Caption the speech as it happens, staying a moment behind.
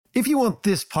If you want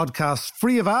this podcast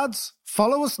free of ads,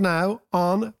 follow us now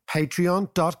on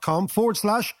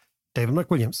patreon.com/David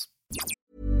McWilliams.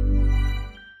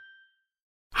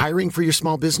 Hiring for your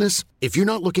small business? If you're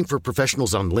not looking for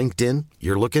professionals on LinkedIn,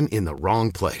 you're looking in the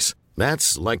wrong place.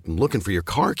 That's like looking for your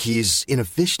car keys in a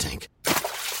fish tank.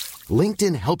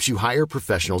 LinkedIn helps you hire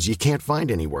professionals you can't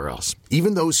find anywhere else,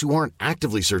 even those who aren't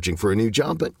actively searching for a new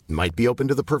job but might be open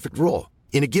to the perfect role.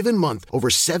 In a given month, over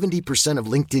 70% of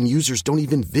LinkedIn users don't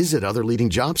even visit other leading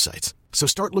job sites. So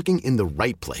start looking in the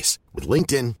right place. With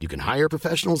LinkedIn, you can hire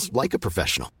professionals like a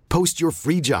professional. Post your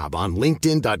free job on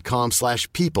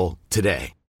linkedin.com/people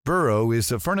today. Burrow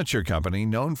is a furniture company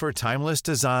known for timeless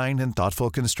design and thoughtful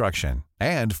construction,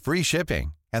 and free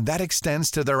shipping, and that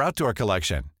extends to their outdoor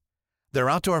collection. Their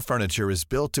outdoor furniture is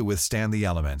built to withstand the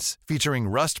elements, featuring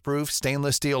rust-proof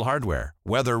stainless steel hardware,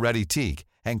 weather-ready teak,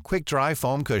 and quick-dry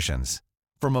foam cushions.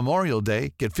 For Memorial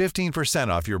Day, get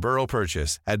 15% off your Burrow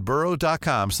purchase at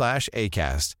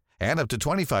burrow.com/ACAST and up to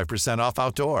 25% off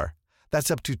outdoor.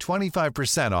 That's up to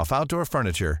 25% off outdoor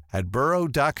furniture at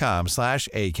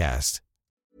burrow.com/ACAST.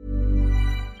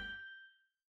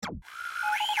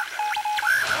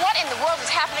 What in the world is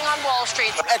happening on Wall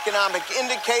Street? Economic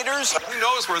indicators. Who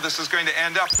knows where this is going to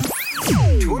end up?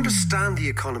 To understand the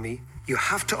economy, you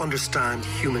have to understand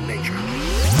human nature.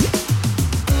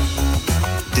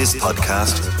 This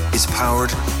podcast is powered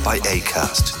by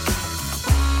Acast.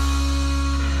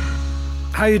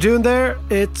 How you doing there?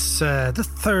 It's the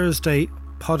Thursday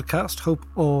podcast. Hope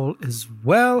all is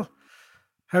well.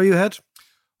 How are you, Ed?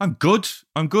 I'm good.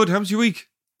 How was your week?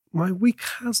 My week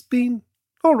has been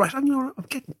all right. I'm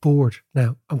getting bored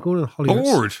now. I'm going on Hollywood.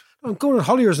 Bored? I'm going to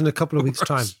Hollywood in a couple of weeks'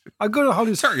 time. I'm going to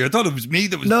Hollywood. Sorry, I thought it was me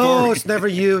that was No, boring. it's never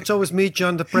you. It's always me,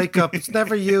 John, the breakup. It's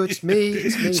never you. It's me.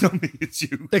 It's me. It's not me, it's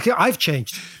you. Like, I've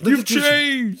changed. You've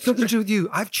changed. Nothing to do with you.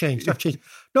 I've changed.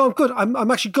 No, I'm good.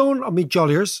 I'm actually going. I'll meet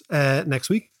Jolliers next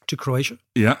week to Croatia.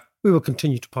 Yeah. We will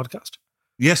continue to podcast.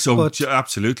 Yes,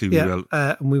 absolutely we will.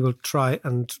 And we will try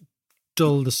and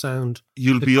dull the sound.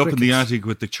 You'll be up in the crickets. attic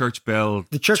with the church bell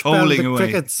The church bell, tolling the away.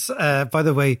 crickets. By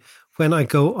the way, when I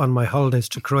go on my holidays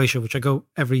to Croatia, which I go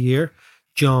every year,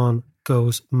 John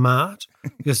goes mad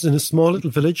because it's in a small little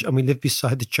village and we live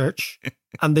beside the church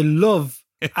and they love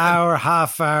our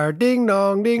half hour ding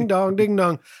dong, ding dong, ding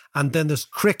dong. And then there's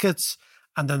crickets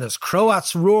and then there's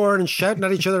Croats roaring and shouting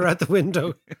at each other out the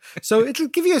window. So it'll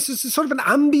give you a sort of an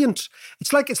ambient,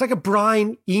 it's like a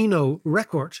Brian Eno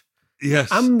record.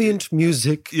 Yes. Ambient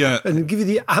music. Yeah. And it'll give you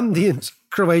the ambient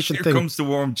Croatian Here thing. comes the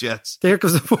warm jets. There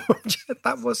comes the warm jet.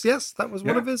 That was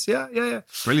one of his. Yeah.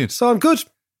 Brilliant. So I'm good.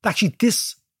 Actually,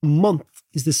 this month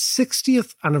is the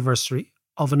 60th anniversary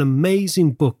of an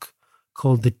amazing book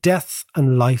called The Death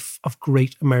and Life of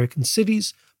Great American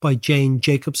Cities by Jane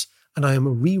Jacobs, and I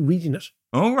am rereading it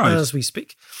All right. as we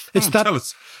speak. It's that. Tell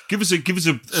us. Give us a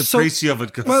So- précis of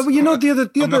it. 'Cause Well, you know the other.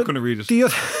 I'm not going to read it. The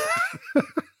other.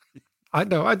 I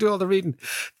know. I do all the reading.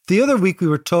 The other week we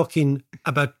were talking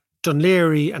about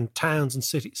Dunleary and towns and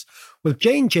cities. Well,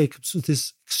 Jane Jacobs was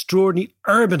this extraordinary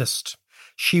urbanist.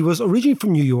 She was originally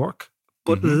from New York,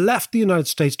 but left the United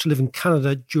States to live in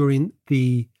Canada during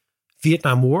the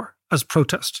Vietnam War as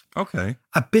protest. Okay.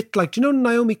 A bit like, do you know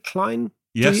Naomi Klein?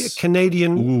 Yes. The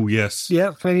Canadian, Oh, yes.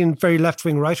 yeah, Canadian very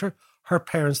left-wing writer. Her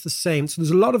parents the same. So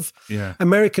there's a lot of Yeah.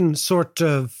 American sort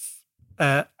of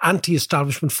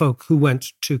anti-establishment folk who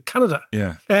went to Canada.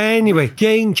 Yeah. Anyway,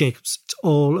 Jane Jacobs, it's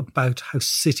all about how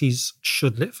cities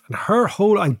should live. And her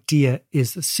whole idea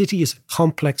is the city is a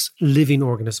complex living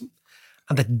organism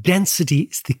and that density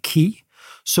is the key.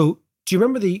 So do you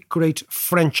remember the great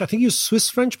French, I think he was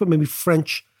Swiss French, but maybe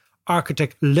French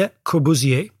architect Le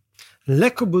Corbusier?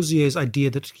 Le Corbusier's idea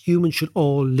that humans should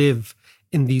all live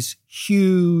in these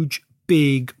huge,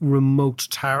 big, remote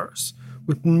towers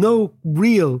with no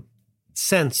real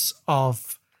sense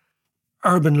of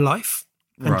urban life.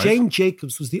 And Right. Jane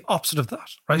Jacobs was the opposite of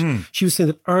that, right? She was saying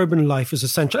that urban life is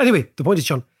essential. Anyway, the point is,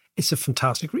 John, it's a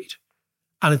fantastic read.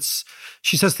 And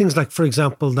she says things like, for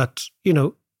example, that, you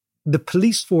know, the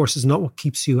police force is not what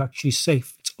keeps you actually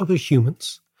safe. It's other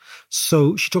humans.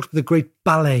 So she talked about the great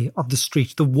ballet of the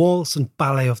street, the waltz and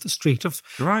ballet of the street, of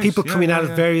Right, people yeah, coming out yeah.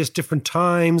 at various different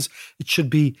times. It should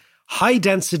be high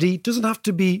density, doesn't have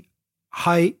to be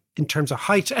high in terms of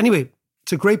height. Anyway,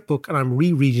 it's a great book and I'm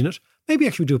rereading it. Maybe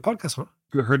actually we do a podcast on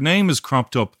it. Her name has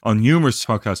cropped up on numerous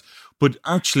podcasts, but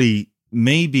actually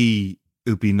maybe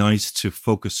it would be nice to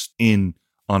focus in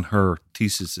on her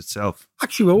thesis itself.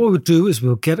 Actually, what we'll do is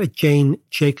we'll get a Jane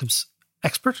Jacobs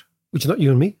expert, which is not you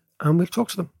and me, and we'll talk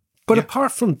to them. But Yeah.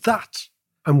 apart from that,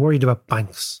 I'm worried about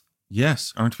banks.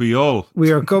 Yes, aren't we all?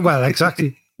 We are well,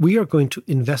 exactly. we are going to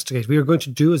investigate. We are going to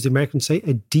do, as the Americans say,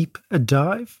 a deep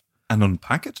dive. And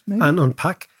unpack it, maybe? And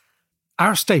unpack.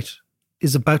 Our state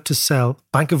is about to sell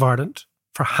Bank of Ireland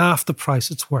for half the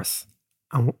price it's worth.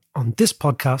 And on this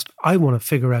podcast, I want to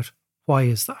figure out, why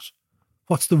is that?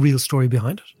 What's the real story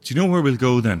behind it? Do you know where we'll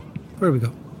go then? Where we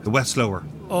go? The West Lower.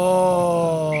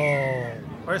 Oh,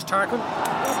 where's Tarquin?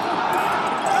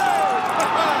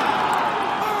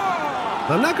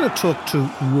 I'm now going to talk to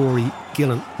Rory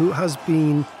Gillen, who has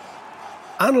been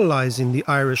analysing the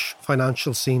Irish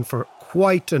financial scene for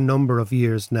quite a number of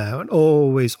years now, and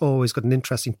always got an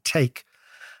interesting take.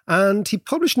 And he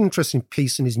published an interesting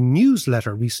piece in his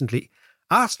newsletter recently,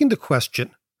 asking the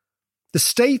question, the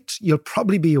state, you'll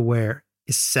probably be aware,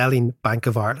 is selling Bank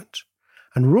of Ireland.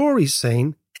 And Rory's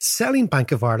saying it's selling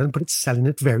Bank of Ireland, but it's selling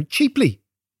it very cheaply.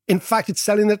 In fact, it's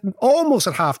selling it almost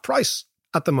at half price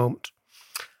at the moment.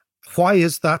 Why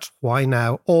is that? Why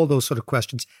now? All those sort of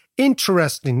questions.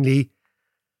 Interestingly,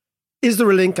 is there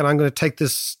a link, and I'm going to take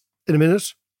this in a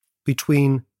minute,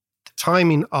 between the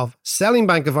timing of selling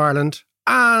Bank of Ireland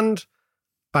and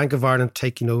Bank of Ireland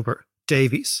taking over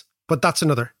Davies? But that's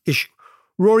another issue.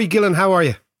 Rory Gillen, how are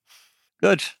you?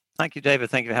 Good. Thank you, David.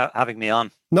 Thank you for having me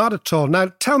on. Not at all.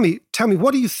 Now, tell me,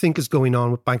 what do you think is going on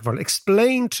with Bank of Ireland?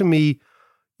 Explain to me,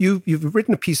 you've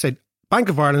written a piece saying Bank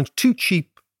of Ireland, too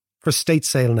cheap for state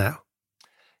sale now.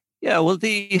 Yeah, well,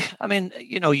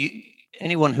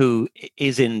 anyone who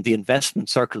is in the investment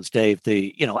circles, Dave,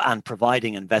 and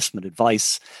providing investment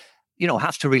advice,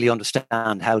 has to really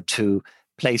understand how to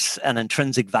place an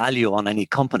intrinsic value on any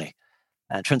company.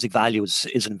 Intrinsic value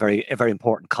is a very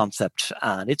important concept,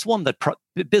 and it's one that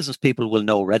business people will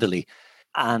know readily.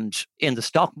 And in the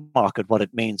stock market, what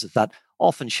it means is that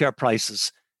often share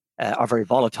prices are very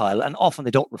volatile, and often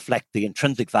they don't reflect the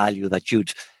intrinsic value that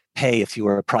you'd pay if you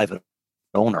were a private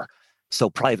owner. So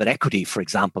private equity, for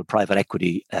example,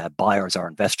 buyers or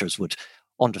investors would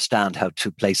understand how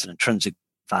to place an intrinsic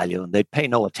value, and they'd pay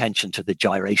no attention to the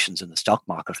gyrations in the stock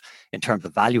market in terms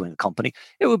of valuing a company.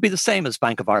 It would be the same as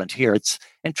Bank of Ireland here. It's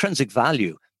intrinsic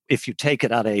value. If you take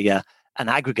it at an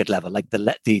aggregate level, like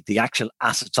the actual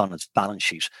assets on its balance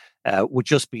sheet would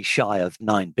just be shy of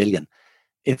 9 billion.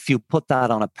 If you put that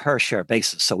on a per share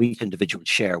basis, so each individual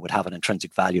share would have an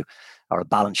intrinsic value or a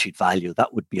balance sheet value,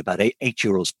 that would be about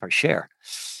 €8 per share.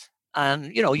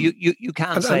 And you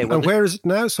can't say. And where is it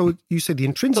now? So you said the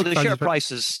intrinsic value. So the share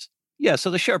prices. Yeah,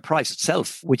 so the share price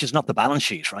itself, which is not the balance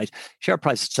sheet, right? Share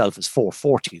price itself is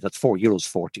 €4.40. That's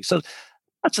 €4.40. So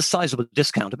that's a sizable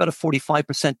discount, about a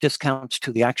 45% discount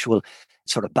to the actual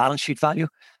sort of balance sheet value.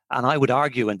 And I would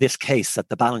argue in this case that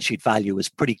the balance sheet value is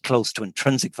pretty close to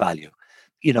intrinsic value.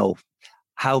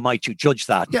 How might you judge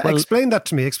that? Yeah, well, explain that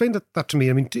to me.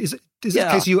 I mean, is it the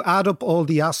case you add up all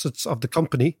the assets of the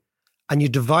company and you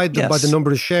divide them by the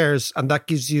number of shares, and that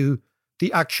gives you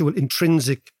the actual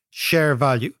intrinsic share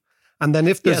value? And then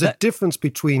if there's a difference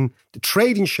between the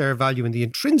trading share value and the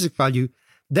intrinsic value,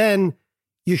 then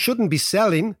you shouldn't be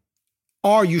selling,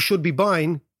 or you should be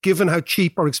buying, given how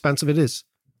cheap or expensive it is.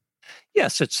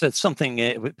 Yes, it's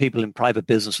something people in private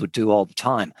business would do all the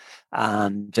time.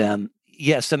 And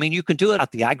yes, I mean, you can do it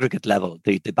at the aggregate level,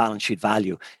 the balance sheet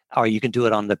value, or you can do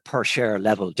it on the per share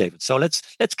level, David. So let's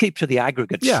keep to the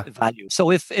aggregate value. So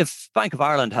if Bank of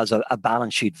Ireland has a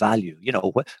balance sheet value,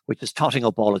 which is totting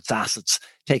up all its assets,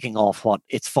 taking off what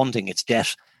it's funding its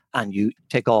debt, and you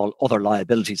take all other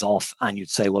liabilities off, and you'd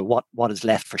say, well, what is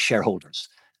left for shareholders?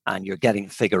 And you're getting a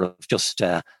figure of just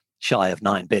shy of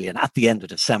 9 billion at the end of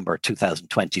December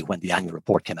 2020, when the annual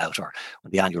report came out, or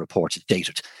when the annual report is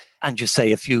dated. And you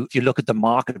say, if you look at the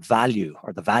market value,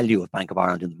 or the value of Bank of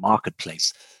Ireland in the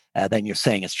marketplace, then you're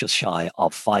saying it's just shy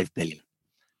of 5 billion.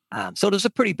 So there's a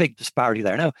pretty big disparity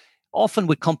there. Now, often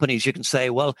with companies, you can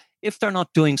say, well, if they're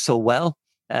not doing so well,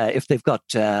 if they've got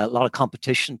a lot of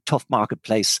competition, tough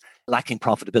marketplace, lacking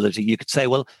profitability, you could say,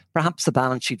 well, perhaps the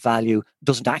balance sheet value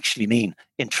doesn't actually mean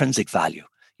intrinsic value.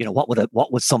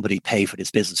 What would somebody pay for this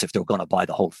business if they were going to buy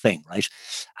the whole thing, right?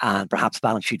 And perhaps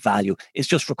balance sheet value is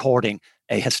just recording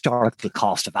a historical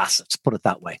cost of assets, put it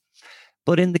that way.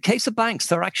 But in the case of banks,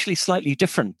 they're actually slightly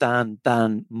different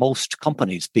than most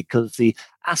companies, because the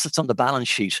assets on the balance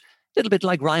sheet, a little bit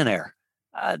like Ryanair.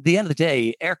 At the end of the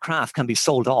day, aircraft can be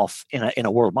sold off in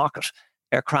a world market.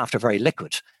 Aircraft are very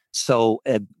liquid. So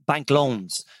bank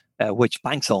loans, which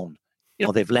banks own,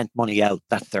 they've lent money out,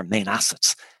 that's their main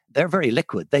assets. They're very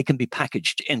liquid. They can be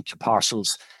packaged into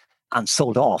parcels and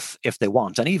sold off if they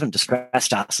want. And even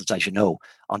distressed assets, as you know,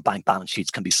 on bank balance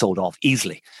sheets can be sold off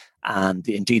easily. And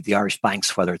indeed, the Irish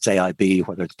banks, whether it's AIB,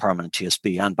 whether it's Permanent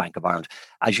TSB and Bank of Ireland,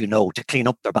 as you know, to clean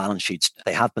up their balance sheets,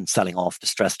 they have been selling off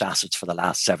distressed assets for the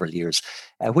last several years,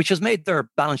 which has made their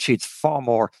balance sheets far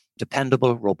more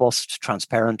dependable, robust,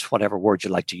 transparent, whatever word you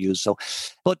like to use. So,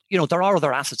 but there are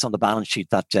other assets on the balance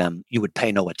sheet that you would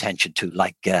pay no attention to,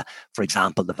 like, for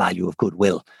example, the value of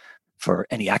goodwill for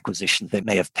any acquisition. They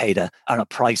may have paid a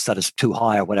price that is too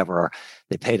high or whatever, or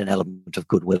they paid an element of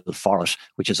goodwill for it,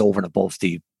 which is over and above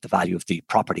the value of the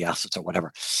property assets or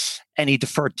whatever. Any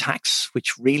deferred tax,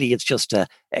 which really is just a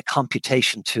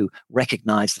computation to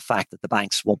recognize the fact that the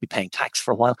banks won't be paying tax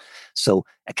for a while. So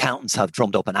accountants have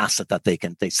drummed up an asset that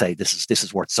they say this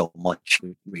is worth so much,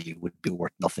 it really would be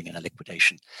worth nothing in a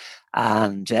liquidation.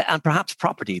 And perhaps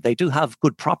property. They do have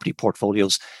good property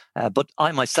portfolios, but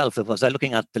I myself, if I was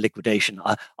looking at the liquidation,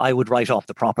 I would write off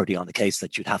the property on the case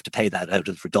that you'd have to pay that out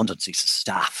of redundancies to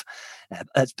staff.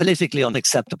 As politically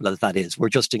unacceptable as that is, we're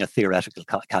just doing a theoretical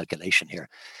calculation here.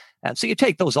 So you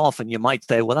take those off and you might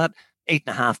say, well, that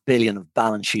 8.5 billion of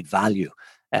balance sheet value,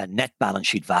 net balance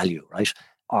sheet value, right,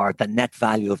 or the net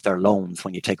value of their loans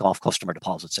when you take off customer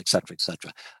deposits, et cetera, et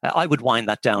cetera. I would wind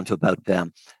that down to about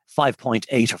 5.8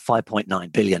 or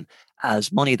 5.9 billion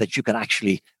as money that you could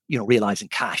actually, realize in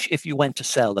cash if you went to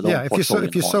sell the loan portfolio.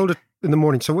 If you sold it in the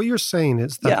morning. So what you're saying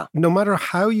is that no matter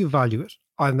how you value it,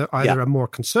 either a more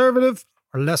conservative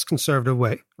or less conservative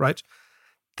way, right?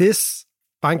 This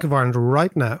Bank of Ireland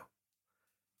right now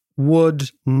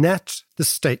would net the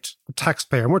state, the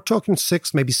taxpayer, and we're talking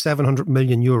 600, maybe 700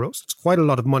 million euros. It's quite a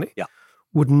lot of money. Yeah.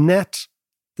 Would net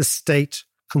the state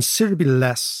considerably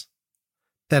less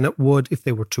than it would if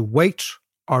they were to wait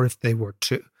or if they were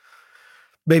to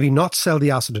maybe not sell the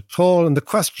asset at all. And the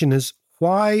question is,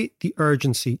 why the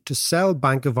urgency to sell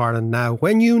Bank of Ireland now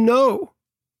when you know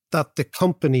that the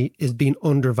company is being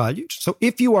undervalued? So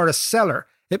if you are a seller,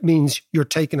 it means you're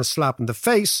taking a slap in the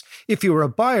face. If you are a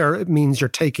buyer, it means you're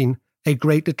taking a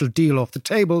great little deal off the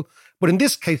table. But in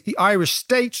this case, the Irish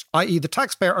state, i.e. the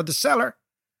taxpayer, are the seller,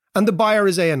 and the buyer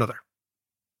is another.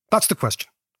 That's the question.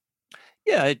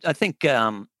 Yeah, I think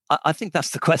that's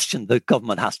the question the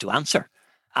government has to answer.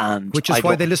 And which is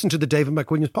why they listen to the David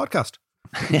McWilliams podcast.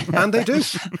 And they do.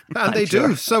 And they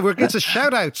do. So it's a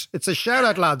shout out. It's a shout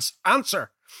out, lads.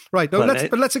 Answer. Right. No,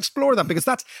 let's explore that, because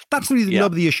that's really the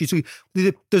nub of the issue. So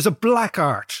there's a black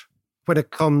art when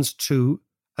it comes to,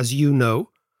 as you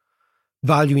know,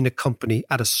 valuing a company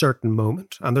at a certain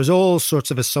moment. And there's all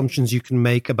sorts of assumptions you can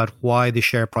make about why the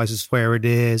share price is where it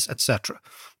is, etc.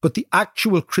 But the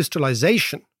actual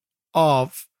crystallization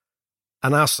of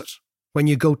an asset when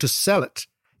you go to sell it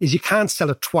is you can't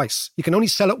sell it twice. You can only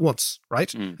sell it once, right?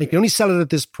 Mm. You can only sell it at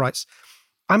this price.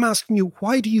 I'm asking you,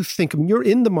 why do you think, you're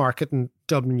in the market in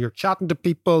Dublin, you're chatting to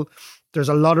people, there's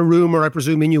a lot of rumour, I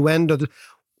presume, innuendo.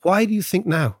 Why do you think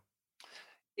now?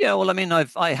 Yeah, well,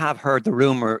 I have heard the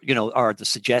rumour, or the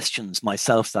suggestions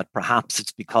myself that perhaps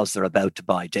it's because they're about to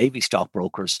buy Davy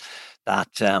stockbrokers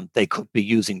that they could be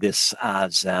using this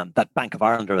as that Bank of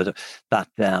Ireland, or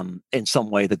that in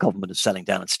some way the government is selling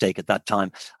down its stake at that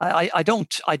time. I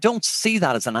don't see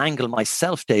that as an angle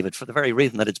myself, David, for the very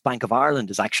reason that it's Bank of Ireland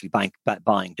is actually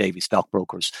buying Davy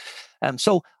stockbrokers.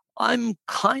 So I'm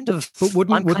kind of. But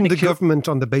wouldn't the government,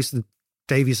 on the basis of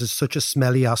Davies is such a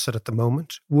smelly asset at the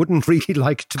moment, wouldn't really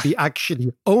like to be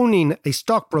actually owning a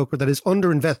stockbroker that is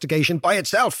under investigation by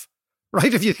itself,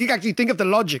 right? If you actually think of the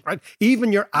logic, right?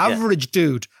 Even your average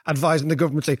dude advising the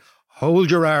government say, hold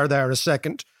your R there a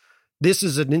second. This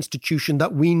is an institution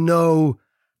that we know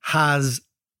has,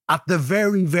 at the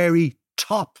very, very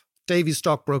top, Davies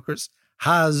stockbrokers,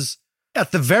 has,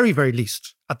 at the very, very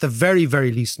least,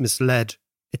 misled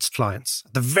its clients.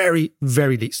 At the very,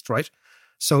 very least, right?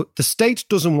 So the state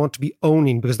doesn't want to be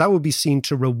owning, because that would be seen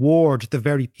to reward the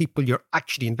very people you're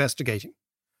actually investigating.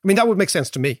 That would make sense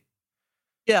to me.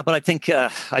 Yeah, but I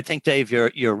think Dave,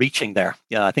 you're reaching there.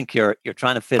 Yeah, I think you're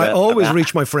trying to fit. I always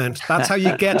reach, my friend. That's how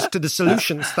you get to the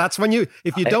solutions. That's when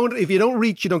if you don't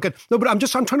reach, you don't get. No, but I'm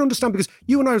trying to understand, because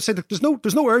you and I have said that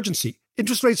there's no urgency.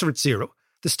 Interest rates are at zero.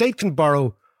 The state can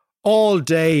borrow all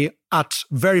day at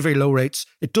very, very low rates.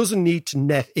 It doesn't need to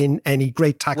net in any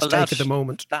great tax take at the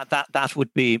moment. That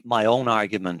would be my own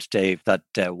argument, Dave, that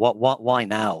why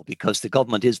now? Because the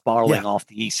government is borrowing off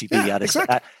the ECB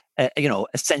at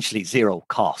essentially zero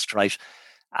cost, right?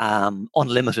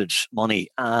 Unlimited money.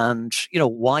 And,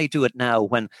 why do it now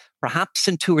when perhaps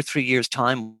in 2 or 3 years'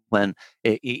 time, when,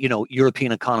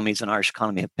 European economies and Irish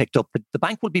economy have picked up, the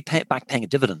bank will be back paying a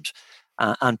dividend,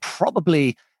 and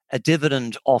probably a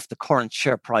dividend off the current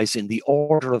share price in the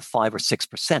order of 5 or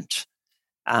 6%.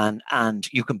 and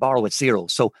you can borrow at zero.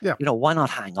 So, Yeah. Why not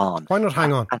hang on? Why not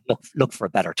hang on? And look for a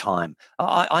better time.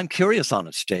 I'm curious on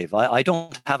it, Dave. I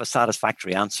don't have a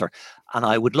satisfactory answer. And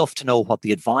I would love to know what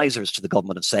the advisors to the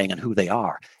government are saying and who they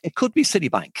are. It could be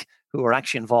Citibank, who are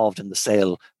actually involved in the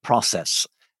sale process.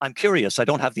 I'm curious. I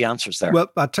don't have the answers there.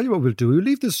 Well, I'll tell you what we'll do. We'll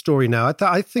leave this story now.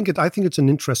 I think it's an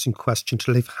interesting question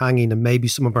to leave hanging, and maybe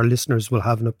some of our listeners will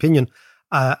have an opinion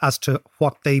as to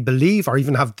what they believe or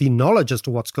even have the knowledge as to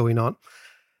what's going on.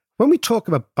 When we talk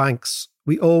about banks,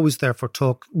 we always therefore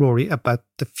talk, Rory, about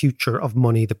the future of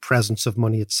money, the presence of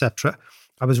money, etc.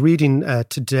 I was reading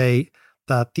today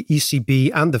that the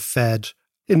ECB and the Fed,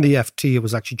 in the FT, it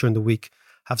was actually during the week,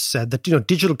 have said that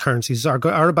digital currencies are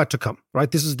about to come. Right,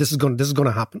 this is going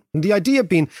to happen. And the idea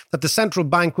being that the central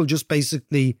bank will just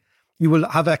basically, you will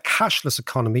have a cashless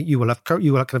economy. You will have kind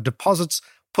of deposits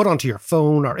put onto your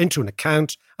phone or into an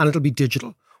account, and it'll be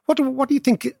digital. What do you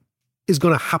think is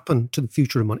going to happen to the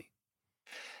future of money?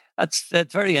 That's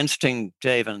very interesting,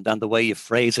 Dave, and the way you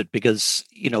phrase it, because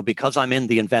I'm in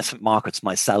the investment markets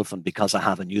myself, and because I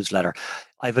have a newsletter,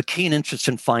 I have a keen interest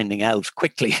in finding out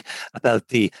quickly about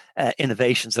the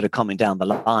innovations that are coming down the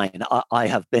line. I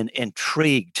have been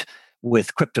intrigued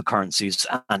with cryptocurrencies,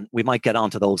 and we might get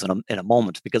onto those in a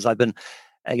moment, because I've been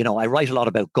I write a lot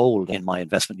about gold in my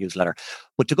investment newsletter.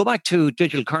 But to go back to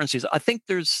digital currencies, I think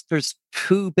there's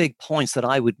two big points that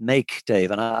I would make,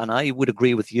 Dave, and I would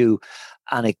agree with you.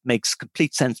 And it makes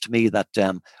complete sense to me that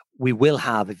we will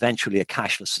have eventually a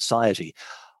cashless society.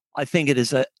 I think it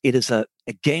is a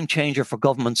game changer for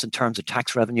governments in terms of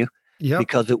tax revenue,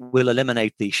 because it will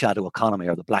eliminate the shadow economy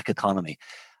or the black economy,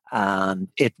 and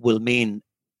it will mean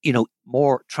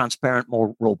more transparent,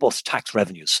 more robust tax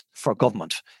revenues for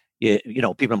government.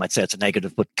 People might say it's a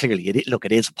negative, but clearly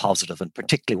it is a positive, and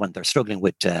particularly when they're struggling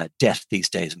with debt these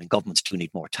days. I mean, governments do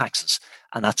need more taxes,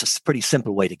 and that's a pretty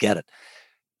simple way to get it.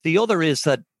 The other is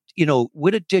that,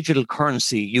 with a digital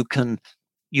currency,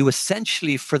 you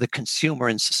essentially, for the consumer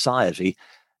in society,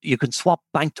 you can swap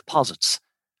bank deposits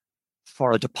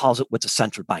for a deposit with the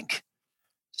central bank.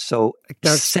 So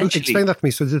essentially, explain that to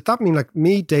me. So does that mean, like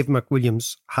me, Dave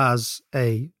McWilliams, has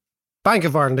a Bank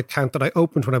of Ireland account that I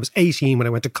opened when I was 18 when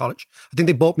I went to college? I think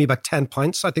they bought me about 10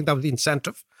 pints. I think that was the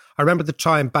incentive. I remember at the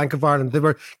time, Bank of Ireland, they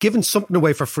were giving something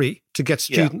away for free to get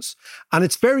students. Yeah. And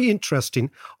it's very interesting.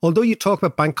 Although you talk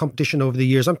about bank competition over the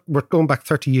years, we're going back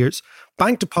 30 years,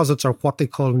 bank deposits are what they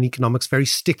call in economics very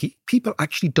sticky. People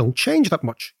actually don't change that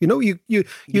much.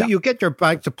 You get your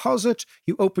bank deposit,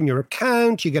 you open your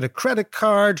account, you get a credit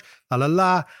card,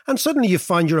 and suddenly you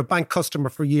find you're a bank customer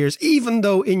for years, even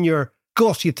though in your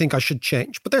gut you think I should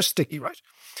change, but they're sticky, right?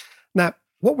 Now,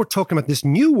 what we're talking about, this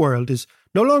new world, is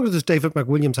no longer does David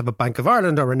McWilliams have a Bank of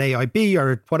Ireland or an AIB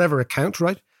or whatever account,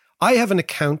 right? I have an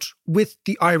account with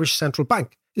the Irish Central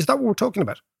Bank. Is that what we're talking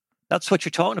about? That's what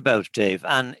you're talking about, Dave.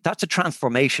 And that's a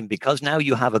transformation, because now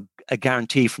you have a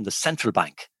guarantee from the central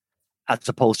bank as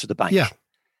opposed to the bank. Yeah.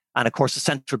 And of course, the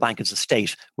central bank is a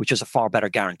state, which is a far better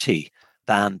guarantee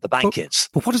than the bank is.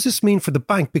 But what does this mean for the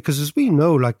bank? Because as we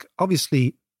know,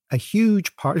 obviously, a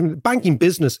huge part, banking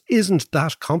business isn't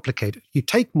that complicated. You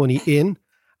take money in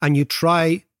and you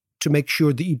try to make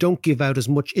sure that you don't give out as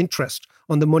much interest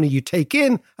on the money you take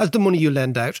in as the money you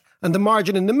lend out. And the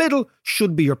margin in the middle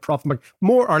should be your profit margin,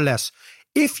 more or less.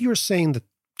 If you're saying that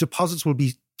deposits will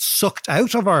be sucked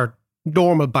out of our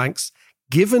normal banks,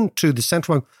 given to the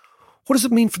central bank, what does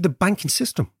it mean for the banking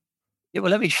system? Yeah,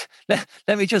 well,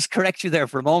 let me just correct you there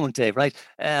for a moment, Dave. Right?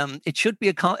 It should be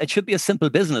a simple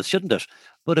business, shouldn't it?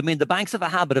 But I mean, the banks have a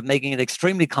habit of making it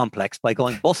extremely complex by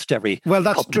going bust every. Well,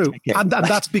 that's true, and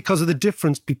that's because of the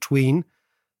difference between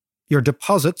your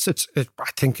deposits. I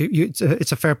think it's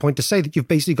a fair point to say that you've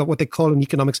basically got what they call in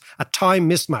economics a time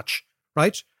mismatch,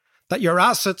 right? That your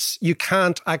assets you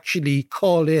can't actually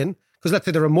call in because let's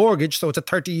say they're a mortgage, so it's a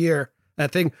 30-year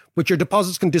thing, but your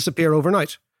deposits can disappear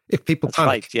overnight if people panic.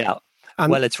 Right, yeah.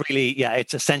 Well, it's really,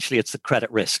 it's the credit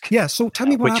risk. Yeah, so tell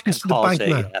me what happens to the bank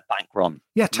now. A bank run.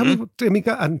 Yeah, tell me,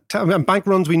 and bank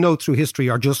runs we know through history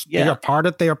are just, they are part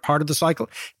of the cycle.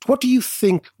 What do you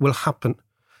think will happen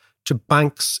to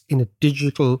banks in a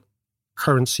digital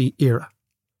currency era?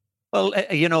 Well,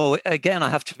 again, I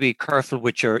have to be careful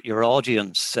with your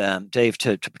audience, Dave,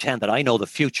 to pretend that I know the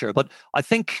future. But I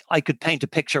think I could paint a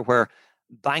picture where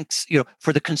banks,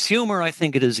 for the consumer, I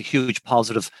think it is a huge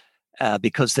positive.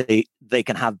 Because they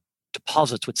can have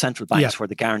deposits with central banks where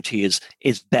the guarantee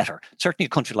is better. Certainly, a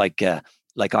country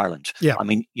like Ireland. Yeah. I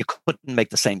mean, you couldn't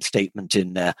make the same statement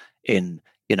in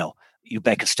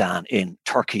Uzbekistan, in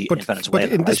Turkey, in Venezuela.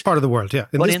 But in this part of the world, yeah.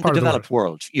 But in the developed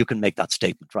world, you can make that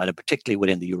statement, right? And particularly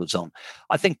within the Eurozone.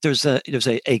 I think there's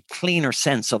a cleaner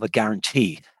sense of a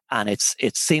guarantee, and it's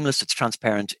seamless, it's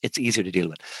transparent, it's easier to deal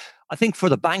with. I think for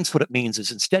the banks, what it means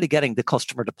is instead of getting the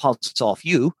customer deposits off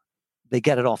you, they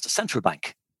get it off the central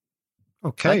bank.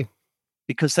 Okay. Right?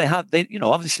 Because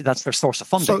obviously that's their source of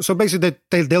funding. So basically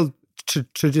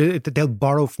they'll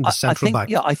borrow from the central bank.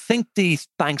 Yeah, I think these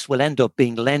banks will end up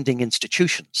being lending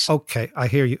institutions. Okay, I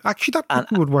hear you. Actually,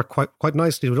 that would work quite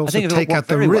nicely. It would also take out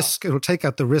the risk. It will take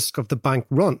out the risk of the bank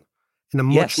run in a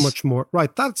much more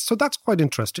right. That's quite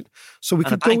interesting. So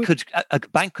a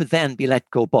bank could then be let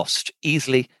go bust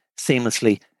easily,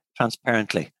 seamlessly,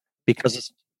 transparently,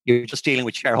 because you're just dealing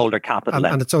with shareholder capital.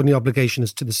 And its only obligation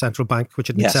is to the central bank, which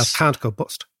in itself can't go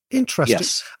bust. Interesting.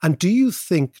 Yes. And do you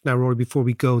think now, Rory, before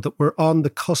we go, that we're on the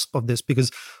cusp of this? Because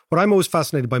what I'm always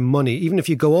fascinated by money, even if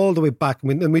you go all the way back,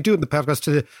 and we do it in the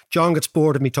podcast, John gets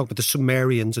bored of me talking about the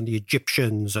Sumerians and the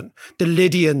Egyptians and the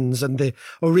Lydians and the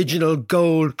original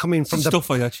gold coming from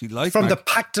stuff I actually like. From the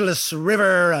Pactolus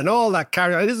River and all that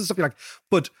carry. It isn't something like,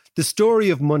 but the story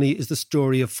of money is the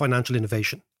story of financial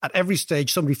innovation. At every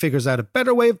stage, somebody figures out a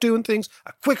better way of doing things,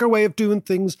 a quicker way of doing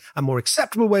things, a more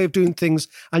acceptable way of doing things.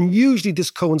 And usually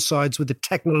this coincides with the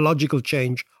technological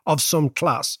change of some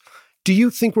class. Do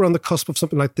you think we're on the cusp of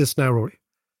something like this now, Rory?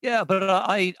 Yeah, but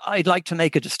I'd like to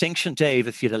make a distinction, Dave,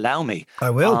 if you'd allow me.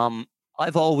 I will. I'm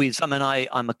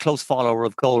a close follower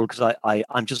of gold because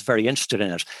I'm just very interested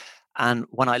in it. And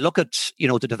when I look at,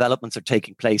 the developments that are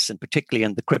taking place, and particularly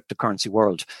in the cryptocurrency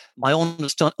world, my own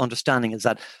understanding is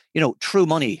that, true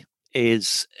money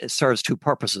serves two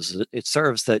purposes. It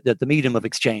serves the medium of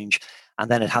exchange,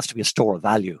 and then it has to be a store of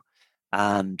value.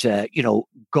 And,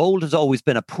 gold has always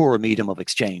been a poor medium of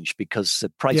exchange because the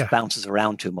price bounces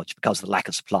around too much because of the lack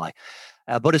of supply.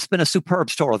 But it's been a superb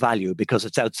store of value because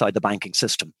it's outside the banking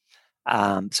system.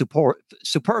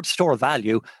 Superb store of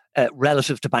value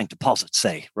relative to bank deposits,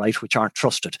 say, right, which aren't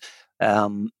trusted.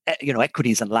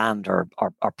 Equities and land are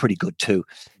pretty good too.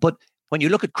 But when you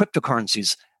look at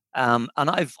cryptocurrencies, and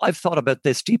I've thought about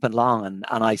this deep and long,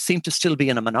 and I seem to still be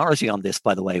in a minority on this,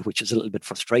 by the way, which is a little bit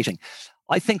frustrating.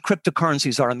 I think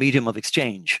cryptocurrencies are a medium of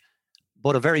exchange,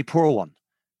 but a very poor one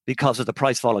because of the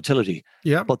price volatility.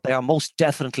 Yeah. But they are most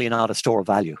definitely not a store of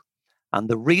value. And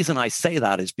the reason I say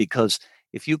that is because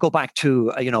if you go back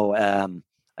to,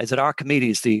 is it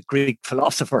Archimedes, the Greek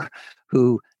philosopher,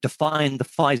 who defined the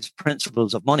 5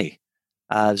 principles of money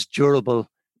as durable,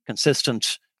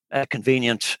 consistent,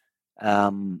 convenient.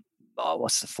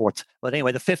 What's the 4th? But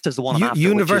anyway, the 5th is the one after,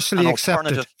 universally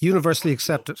accepted. Universally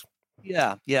accepted.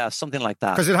 Yeah, something like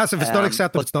that. Because if it's not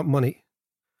accepted, it's not money.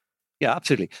 Yeah,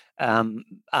 absolutely. And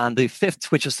the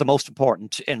 5th, which is the most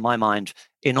important in my mind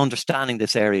in understanding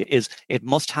this area, is it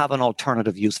must have an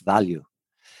alternative use value.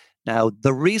 Now,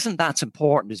 the reason that's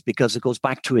important is because it goes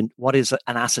back to what is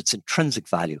an asset's intrinsic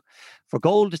value. For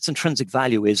gold, its intrinsic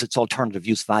value is its alternative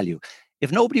use value.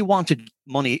 If nobody wanted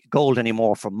gold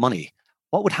anymore for money,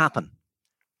 what would happen?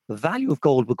 The value of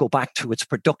gold would go back to its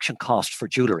production cost for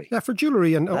jewelry. Yeah, for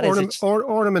jewelry and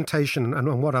ornamentation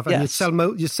and whatever. Yes.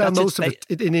 And you sell most of it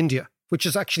in India, which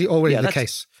is actually already the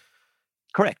case.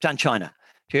 Correct, and China.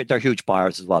 They're huge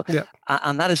buyers as well. Yeah.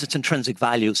 And that is its intrinsic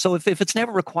value. So if it's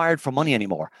never required for money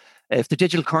anymore, if the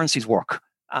digital currencies work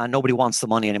and nobody wants the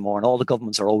money anymore and all the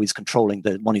governments are always controlling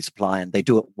the money supply and they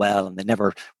do it well and they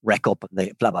never wreck up and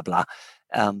they blah, blah, blah,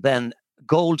 then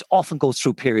gold often goes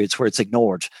through periods where it's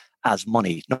ignored as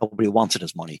money. Nobody wants it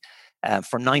as money.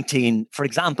 For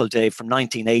example, Dave, from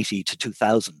 1980 to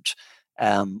 2000,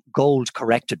 gold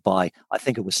corrected by, I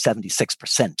think it was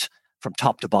 76% from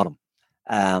top to bottom.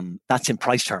 That's in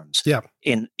price terms. Yeah.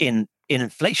 In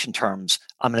inflation terms,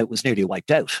 it was nearly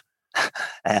wiped out.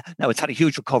 Now it's had a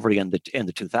huge recovery in the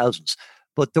 2000s,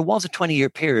 but there was a 20-year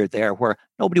period there where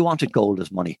nobody wanted gold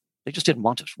as money. They just didn't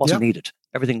want it. It wasn't needed.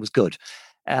 Everything was good.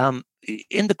 In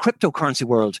the cryptocurrency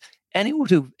world, anyone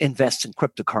who invests in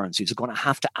cryptocurrencies are going to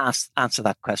have to answer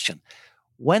that question.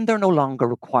 When they're no longer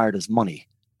required as money,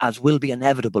 as will be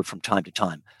inevitable from time to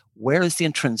time, where is the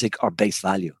intrinsic or base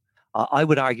value? I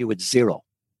would argue it's zero.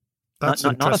 That's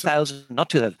not 1,000, not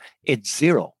 2,000. It's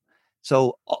zero.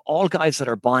 So all guys that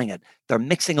are buying it, they're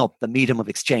mixing up the medium of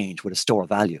exchange with a store of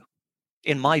value,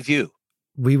 in my view.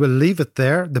 We will leave it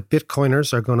there. The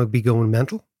Bitcoiners are going to be going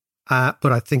mental. But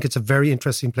I think it's a very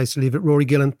interesting place to leave it. Rory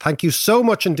Gillen, thank you so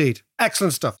much indeed.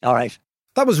 Excellent stuff. All right.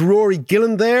 That was Rory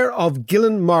Gillen there of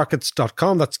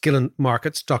GillenMarkets.com. That's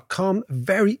GillenMarkets.com.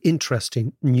 Very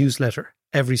interesting newsletter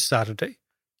every Saturday.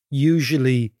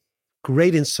 Usually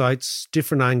great insights,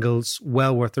 different angles,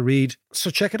 well worth a read. So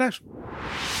check it out.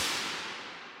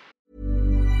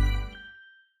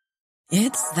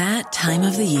 It's that time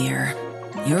of the year.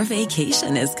 Your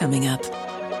vacation is coming up.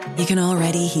 You can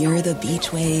already hear the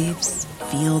beach waves,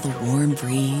 feel the warm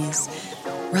breeze,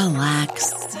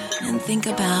 relax, and think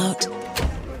about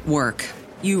work.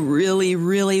 You really,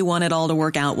 really want it all to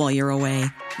work out while you're away.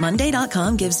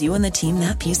 Monday.com gives you and the team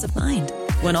that peace of mind.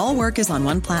 When all work is on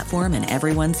one platform and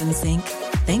everyone's in sync,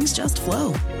 things just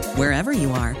flow. Wherever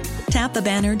you are, tap the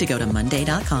banner to go to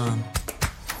Monday.com.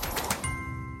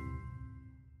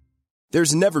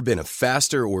 There's never been a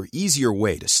faster or easier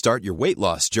way to start your weight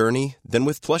loss journey than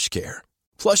with PlushCare.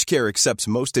 PlushCare accepts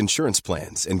most insurance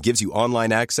plans and gives you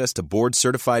online access to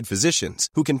board-certified physicians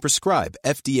who can prescribe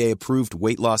FDA-approved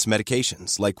weight loss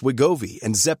medications like Wegovy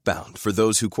and Zepbound for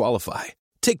those who qualify.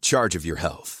 Take charge of your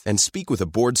health and speak with a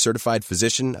board-certified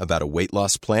physician about a weight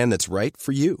loss plan that's right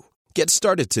for you. Get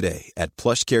started today at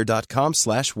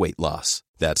plushcare.com/weight loss.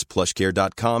 That's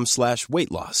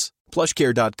plushcare.com/weight loss.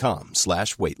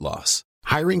 plushcare.com/weight loss.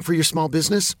 Hiring for your small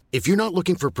business? If you're not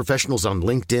looking for professionals on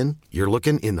LinkedIn, you're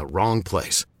looking in the wrong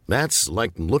place. That's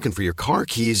like looking for your car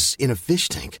keys in a fish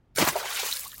tank.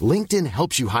 LinkedIn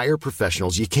helps you hire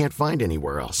professionals you can't find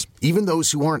anywhere else, even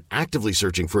those who aren't actively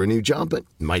searching for a new job but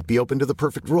might be open to the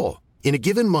perfect role. In a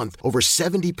given month, over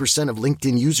 70% of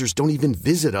LinkedIn users don't even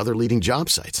visit other leading job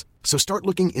sites. So start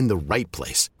looking in the right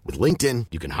place. With LinkedIn,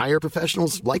 you can hire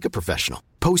professionals like a professional.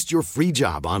 Post your free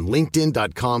job on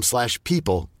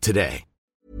linkedin.com/people today.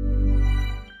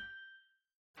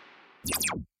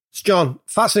 So John,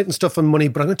 fascinating stuff on money,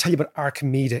 but I'm going to tell you about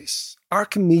Archimedes.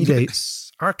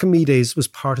 Archimedes was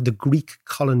part of the Greek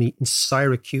colony in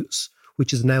Syracuse,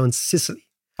 which is now in Sicily.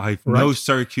 I know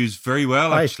Syracuse very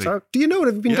well, actually. Do you know it?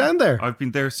 Have you been down there? I've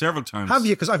been there several times. Have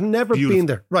you? Because I've never been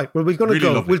there. Right. Well, we're going to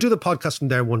go. Lovely. We'll do the podcast from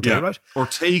there one day, right?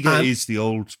 Ortega is the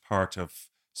old part of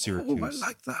Syracuse. Oh, I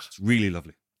like that. It's really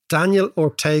lovely. Daniel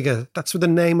Ortega. That's where the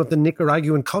name of the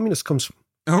Nicaraguan communist comes from.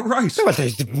 Oh, right. Well,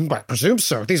 I presume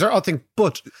so. These are all things.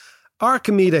 But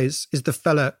Archimedes is the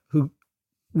fella who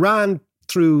ran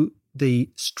through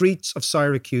the streets of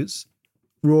Syracuse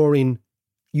roaring,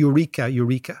 Eureka,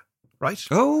 Eureka. Right?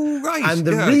 Oh, right. And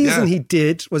the reason he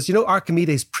did was,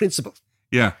 Archimedes' principle.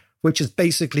 Yeah. Which is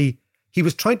basically, he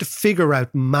was trying to figure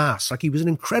out mass. Like, he was an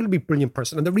incredibly brilliant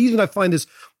person. And the reason I find this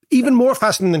even more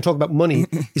fascinating than talking about money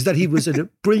is that he was a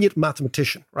brilliant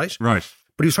mathematician, right? Right.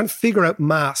 But he was trying to figure out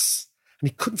mass. And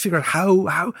he couldn't figure out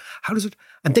how does it...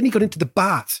 And then he got into the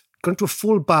bath, got into a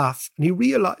full bath, and he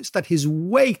realized that his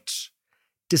weight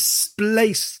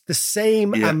displace the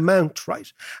same amount,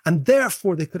 right? And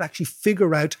therefore they could actually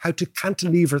figure out how to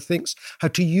cantilever things, how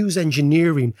to use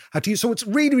engineering, so it's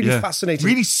really, really fascinating.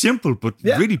 Really simple, but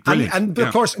really brilliant. And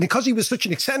of course, because he was such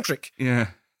an eccentric,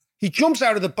 he jumps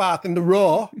out of the bath in the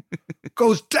raw,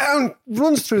 goes down,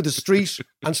 runs through the street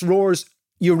and roars,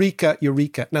 Eureka,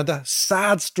 Eureka. Now, the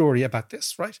sad story about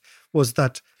this, right, was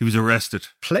that... He was arrested.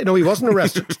 No, he wasn't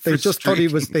arrested. They just thought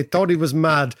they thought he was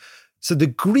mad. So the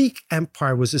Greek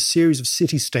Empire was a series of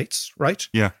city-states, right?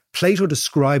 Yeah. Plato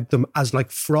described them as like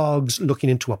frogs looking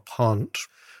into a pond.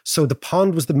 So the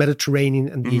pond was the Mediterranean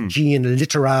and the Aegean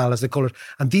littoral, as they call it.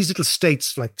 And these little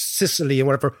states like Sicily and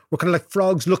whatever were kind of like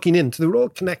frogs looking in. So they were all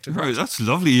connected. Right, that's a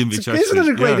lovely image, actually. Isn't it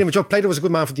a great image? Oh, Plato was a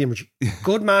good man for the imagery.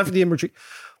 Good man for the imagery.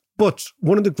 But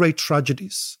one of the great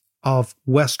tragedies of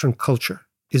Western culture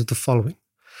is the following.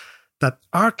 That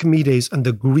Archimedes and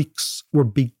the Greeks were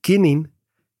beginning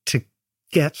to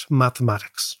get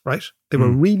mathematics, right? They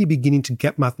were really beginning to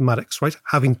get mathematics, right?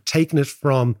 Having taken it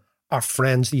from our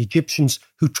friends, the Egyptians,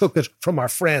 who took it from our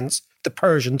friends, the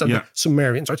Persians and the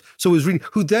Sumerians, right? So it was really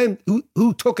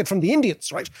who took it from the Indians,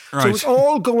 right? So it was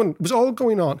all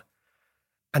going on.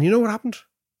 And you know what happened?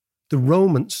 The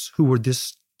Romans, who were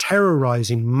this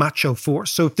terrorizing macho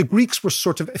force. So if the Greeks were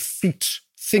sort of effete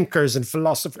thinkers and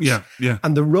philosophers.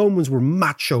 And the Romans were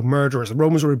macho murderers. The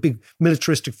Romans were a big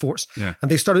militaristic force. Yeah. And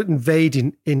they started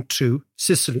invading into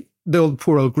Sicily, the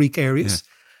poor old Greek areas.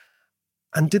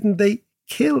 Yeah. And didn't they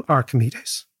kill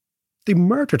Archimedes? They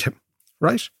murdered him,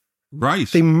 right? Right.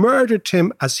 They murdered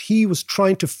him as he was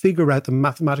trying to figure out the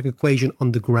mathematical equation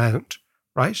on the ground,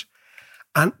 right?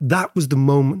 And that was the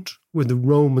moment where the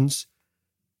Romans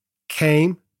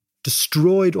came,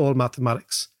 destroyed all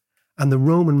mathematics, and the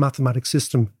Roman mathematics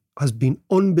system has been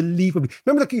unbelievably...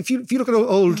 Remember, like, if you look at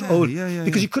old...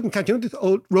 Because you couldn't count, the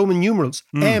old Roman numerals,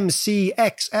 M, C,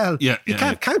 X, L. You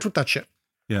can't count with that shit.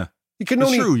 Yeah. You can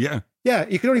That's only... true, yeah. Yeah,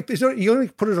 you only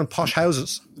put it on posh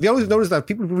houses. You always notice that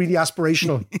people who are really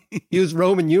aspirational use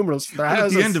Roman numerals for their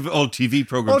houses. At the end of all TV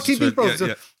programs. All TV programs.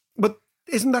 Yeah. But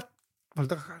isn't that... Well,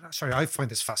 sorry, I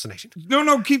find this fascinating.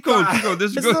 No, keep going.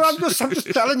 This is good. I'm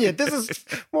just telling you, this is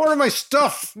more of my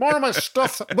stuff.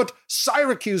 But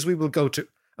Syracuse we will go to.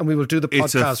 and we will do the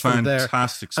It's a podcast from there.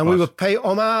 fantastic spot. And we will pay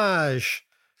homage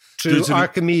to There's an-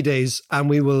 Archimedes, and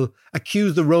we will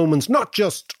accuse the Romans not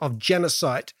just of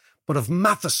genocide, but of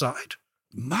mathicide.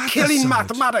 Killing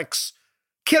mathematics.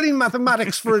 Killing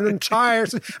mathematics for an entire...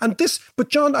 And this... But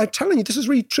John, I'm telling you, this is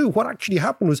really true. What actually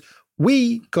happened was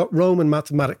we got Roman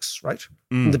mathematics, right?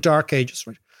 In the Dark Ages,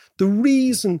 right? The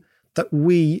reason that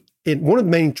one of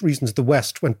the main reasons the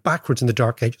West went backwards in the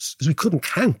Dark Ages is we couldn't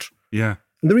count. Yeah.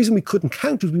 And the reason we couldn't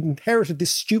count is we inherited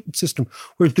this stupid system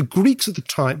where the Greeks at the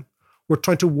time were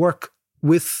trying to work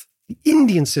with the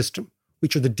Indian system,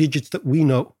 which are the digits that we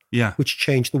know, which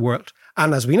changed the world.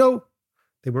 And as we know,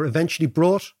 they were eventually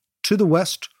brought to the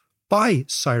West by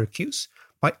Syracuse,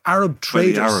 by Arab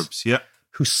traders By the Arabs,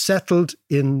 who settled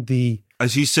in the...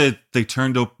 As you said, they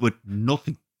turned up with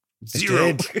nothing.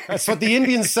 Zero. That's what the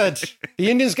Indians said. The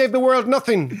Indians gave the world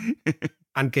nothing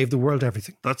and gave the world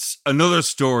everything. That's another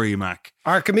story, Mac.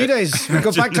 Archimedes. We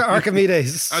go back to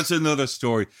Archimedes. That's another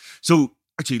story. So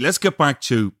actually, let's get back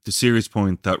to the serious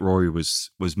point that Rory was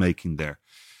making there.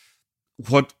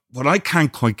 What I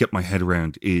can't quite get my head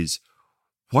around is,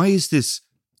 why is this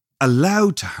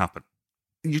allowed to happen?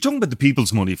 You're talking about the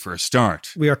people's money for a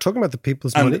start. We are talking about the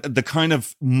people's and money. The kind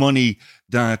of money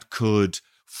that could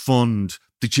fund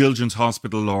the children's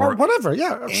hospital or whatever,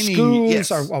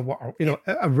 schools or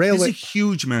a railway. It's a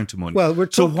huge amount of money. Well,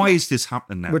 so why is this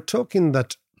happening now? We're talking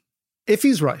that if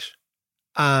he's right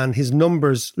and his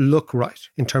numbers look right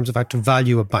in terms of how to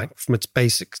value a bank from its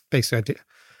basic idea,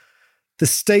 the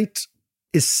state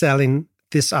is selling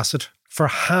this asset for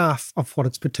half of what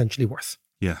it's potentially worth.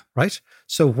 Yeah. Right?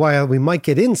 So while we might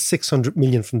get in 600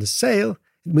 million from the sale,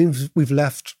 it means we've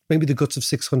left maybe the guts of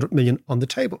 600 million on the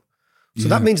table. So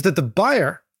that means that the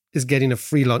buyer is getting a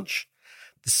free lunch.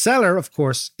 The seller, of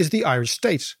course, is the Irish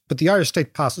state, but the Irish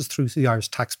state passes through to the Irish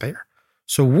taxpayer.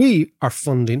 So we are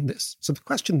funding this. So the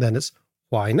question then is,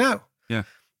 why now? Yeah.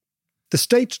 The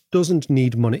state doesn't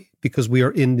need money because we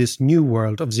are in this new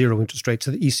world of zero interest rates.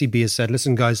 So the ECB has said,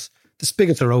 listen, guys, the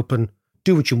spigots are open.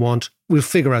 Do what you want. We'll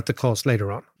figure out the cost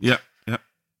later on. Yeah.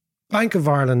 Bank of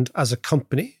Ireland as a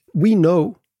company, we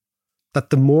know that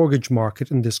the mortgage market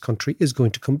in this country is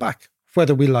going to come back,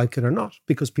 whether we like it or not,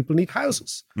 because people need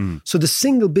houses. So the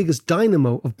single biggest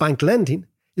dynamo of bank lending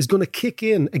is going to kick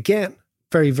in again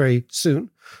very, very soon.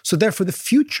 So therefore, the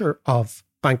future of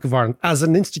Bank of Ireland as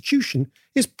an institution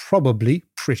is probably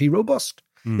pretty robust.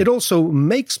 It also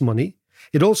makes money.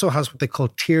 It also has what they call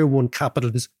tier one capital.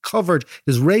 It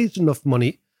is raised enough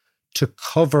money to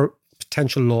cover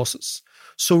potential losses.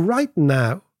 So right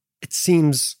now, it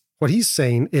seems what he's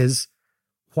saying is,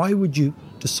 why would you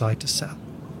decide to sell?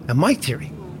 And my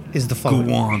theory is the following.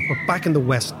 Go on. We're back in the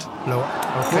West lower.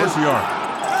 Okay? Of course we are.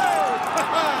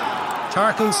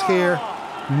 Tarquin's here.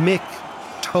 Mick,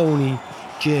 Tony,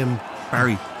 Jim,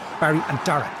 Barry and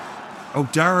Dara. Oh,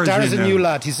 Dara's a in new now.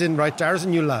 lad. He's in, right? Dara's a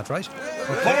new lad, right?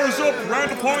 Powers up, round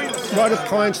of points. Round of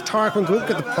points. Tarquin, go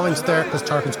get the points there because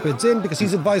Tarquin's quid's in because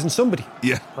he's advising somebody.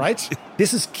 Yeah. Right?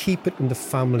 This is keep it in the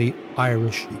family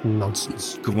Irish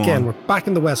nonsense. Go on. Again, we're back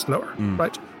in the West lower,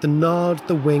 right? The nod,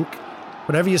 the wink,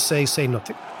 whatever you say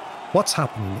nothing. What's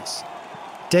happening is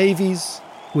Davies,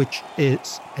 which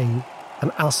is an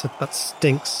asset that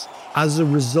stinks as a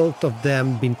result of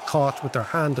them being caught with their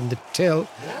hand in the till,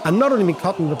 and not only being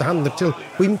caught with their hand in the till,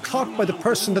 being caught by the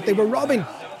person that they were robbing.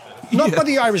 Not by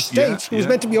the Irish state, who was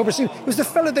meant to be overseen. It was the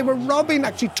fellow they were robbing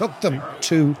actually took them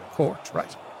to court,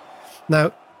 right?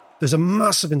 Now, there's a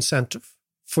massive incentive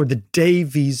for the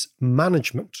Davies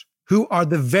management, who are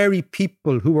the very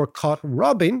people who were caught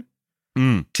robbing,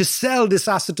 to sell this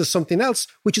asset to something else,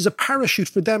 which is a parachute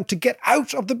for them to get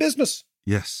out of the business.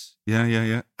 Yes.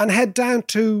 Yeah. And head down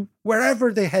to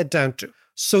wherever they head down to.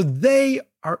 So they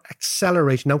are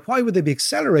accelerating. Now, why would they be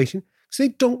accelerating? Because they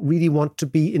don't really want to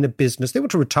be in a business. They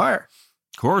want to retire.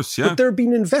 Of course, yeah. But they're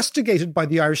being investigated by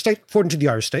the Irish state, according to the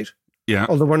Irish state. Yeah.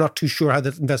 Although we're not too sure how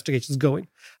that investigation is going.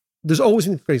 There's always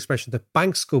been the great expression that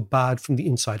banks go bad from the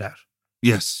inside out.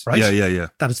 Yes. Right? Yeah.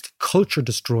 That is, the culture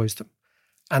destroys them.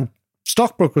 And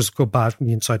stockbrokers go bad from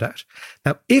the inside out.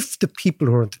 Now, if the people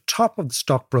who are at the top of the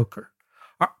stockbroker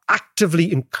are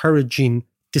actively encouraging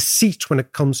deceit when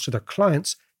it comes to their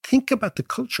clients, think about the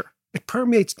culture. It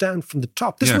permeates down from the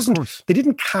top. They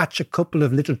didn't catch a couple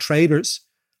of little traders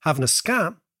having a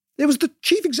scam. It was the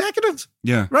chief executive.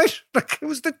 Yeah. Right? Like, it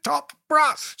was the top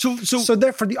brass. So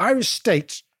therefore, the Irish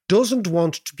state doesn't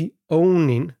want to be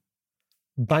owning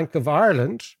Bank of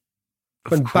Ireland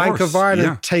when Bank of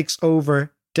Ireland takes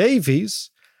over Davies,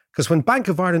 because when Bank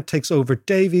of Ireland takes over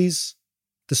Davies,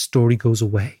 the story goes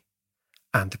away.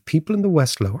 And the people in the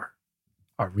West Lower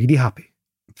are really happy.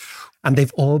 And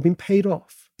they've all been paid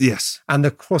off. Yes. And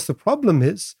of course, the problem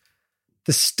is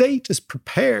the state is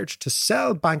prepared to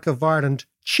sell Bank of Ireland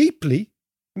cheaply,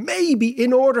 maybe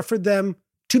in order for them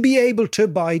to be able to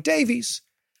buy Davies.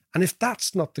 And if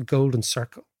that's not the golden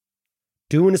circle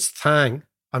doing its thing,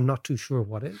 I'm not too sure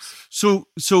what is. So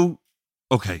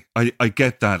okay, I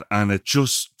get that. And it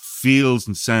just feels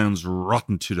and sounds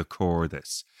rotten to the core of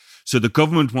this. So the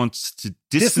government wants to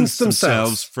distance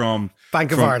themselves from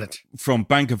Bank of Ireland. From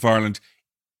Bank of Ireland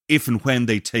if and when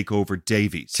they take over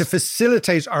Davies. To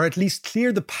facilitate or at least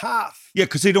clear the path. Yeah,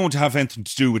 because they don't have anything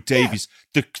to do with Davies,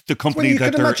 the company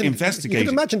that they're investigating. You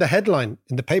could imagine the headline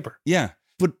in the paper. Yeah,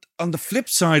 but on the flip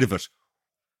side of it,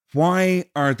 why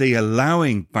are they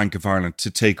allowing Bank of Ireland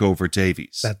to take over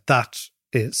Davies? That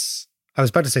is, I was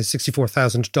about to say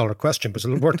 $64,000 question, but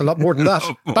it's worth a lot more than that.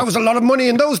 That was a lot of money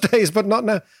in those days, but not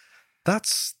now.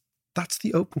 That's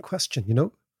the open question, you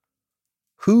know?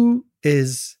 Who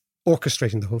is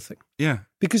orchestrating the whole thing? Yeah.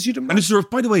 Because you'd imagine... And is there,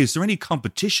 by the way, is there any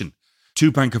competition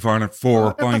to Bank of Ireland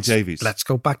for buying Davies? Let's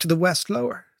go back to the West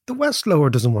Lower. The West Lower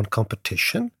doesn't want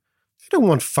competition. They don't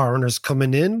want foreigners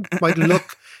coming in, might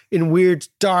look in weird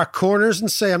dark corners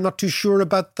and say, I'm not too sure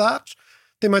about that.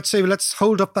 They might say, well, let's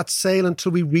hold up that sale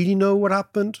until we really know what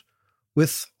happened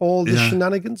with all the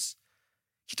shenanigans.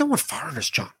 You don't want foreigners,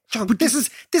 John. But this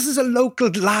is a local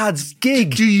lad's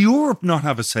gig. Do Europe not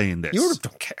have a say in this? Europe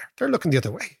don't care. They're looking the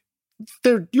other way.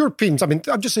 They're Europeans. I mean,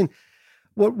 I'm just saying,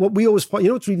 what we always find, you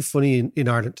know what's really funny in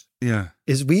Ireland? Yeah.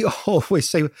 Is we always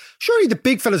say, surely the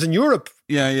big fellas in Europe.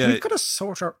 Yeah. We've got to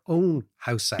sort our own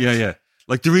house out. Yeah.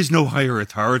 Like there is no higher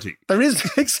authority. There is,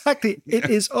 exactly. It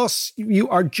is us. You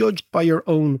are judged by your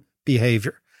own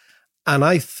behaviour. And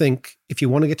I think if you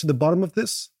want to get to the bottom of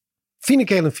this, Fine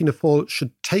Gael and Fianna Fáil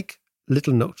should take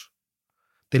little note.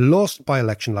 They lost a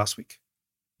by-election last week.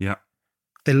 Yeah.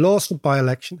 They lost a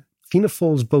by-election. Fianna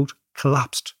Fáil's vote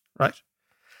collapsed, right?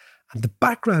 And the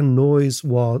background noise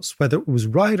was, whether it was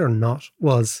right or not,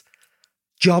 was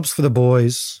jobs for the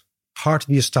boys, part of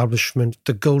the establishment,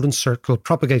 the golden circle,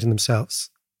 propagating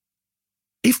themselves.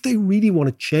 If they really want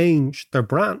to change their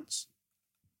brands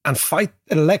and fight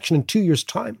an election in 2 years'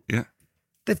 time,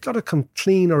 they've got to come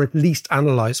clean or at least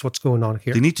analyse what's going on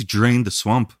here. They need to drain the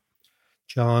swamp.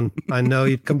 John, I know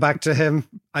you'd come back to him.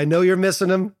 I know you're missing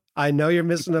him.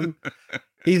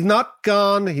 He's not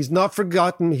gone. He's not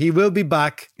forgotten. He will be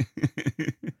back.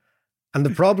 And the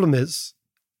problem is,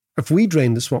 if we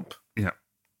drain the swamp,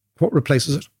 what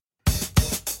replaces it?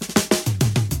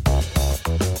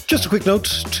 Just a quick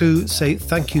note to say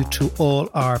thank you to all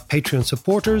our Patreon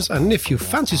supporters. And if you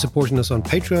fancy supporting us on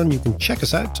Patreon, you can check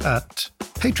us out at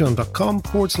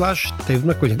patreon.com/David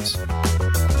McWilliams.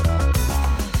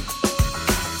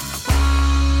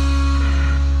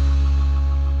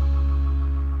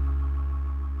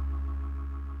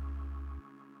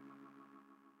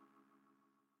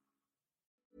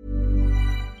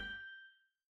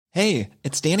 Hey,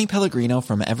 it's Danny Pellegrino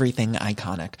from Everything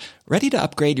Iconic. Ready to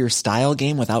upgrade your style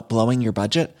game without blowing your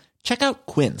budget? Check out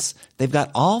Quince. They've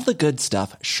got all the good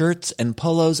stuff, shirts and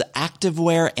polos,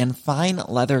 activewear, and fine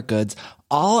leather goods,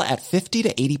 all at 50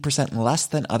 to 80% less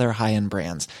than other high-end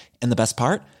brands. And the best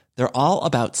part? They're all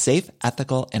about safe,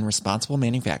 ethical, and responsible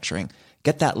manufacturing.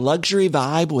 Get that luxury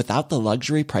vibe without the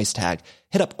luxury price tag.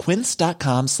 Hit up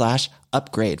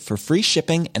quince.com/upgrade for free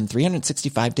shipping and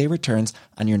 365-day returns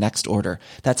on your next order.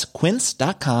 That's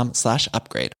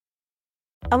quince.com/upgrade.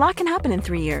 A lot can happen in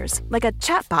 3 years, like a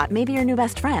chatbot may be your new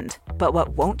best friend. But what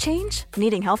won't change?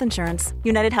 Needing health insurance.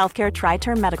 United Healthcare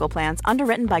Tri-Term Medical Plans,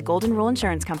 underwritten by Golden Rule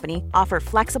Insurance Company, offer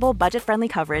flexible, budget-friendly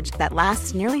coverage that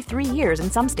lasts nearly 3 years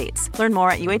in some states. Learn more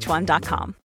at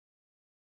uh1.com.